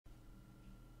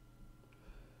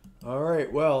All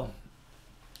right, well,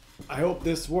 I hope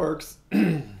this works.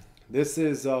 This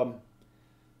is the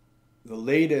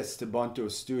latest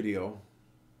Ubuntu Studio,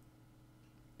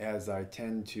 as I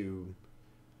tend to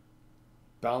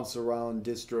bounce around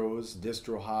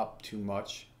distro hop too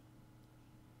much.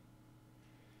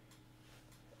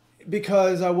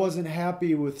 Because I wasn't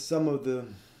happy with some of the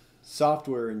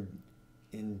software in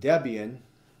Debian,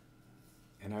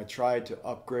 and I tried to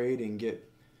upgrade and get,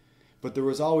 but there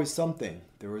was always something.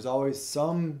 There was always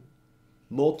some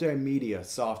multimedia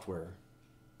software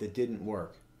that didn't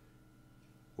work.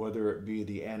 Whether it be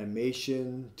the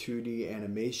animation, 2D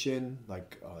animation,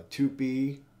 like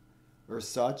 2B or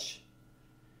such,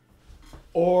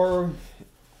 or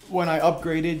when I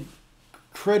upgraded,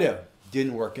 krita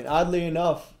didn't work. And oddly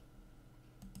enough,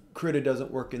 krita doesn't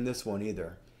work in this one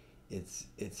either. It's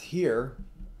here.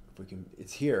 If we can,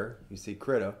 it's here. You see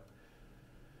krita,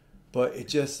 but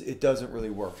it doesn't really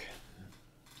work.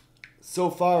 So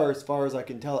far as I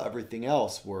can tell, everything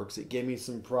else works. It gave me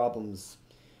some problems.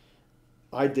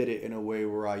 I did it in a way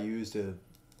where I used a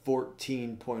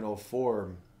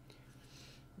 14.04,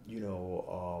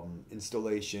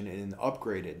 installation and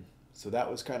upgraded. So that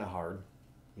was kind of hard.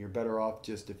 You're better off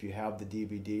just if you have the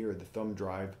DVD or the thumb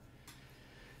drive,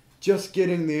 just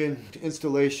getting the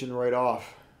installation right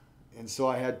off. And so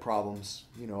I had problems.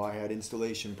 I had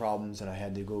installation problems and I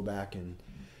had to go back and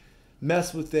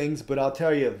mess with things. But I'll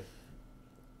tell you,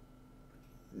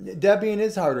 Debian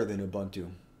is harder than Ubuntu.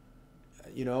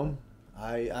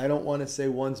 I don't want to say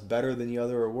one's better than the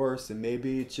other or worse. And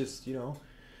maybe it's just,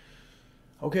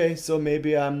 okay, so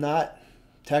maybe I'm not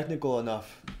technical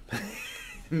enough.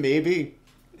 Maybe.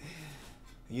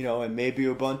 And maybe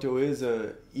Ubuntu is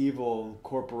a evil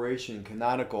corporation,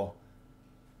 canonical.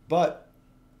 But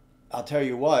I'll tell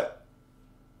you what,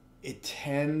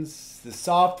 the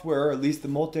software, at least the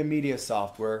multimedia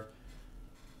software,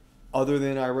 other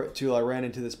than till I ran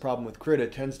into this problem with krita,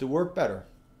 tends to work better.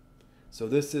 So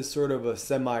this is sort of a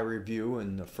semi-review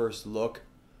and the first look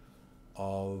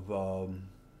of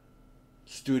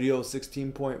Studio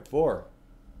 16.4.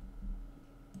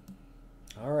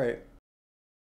 All right.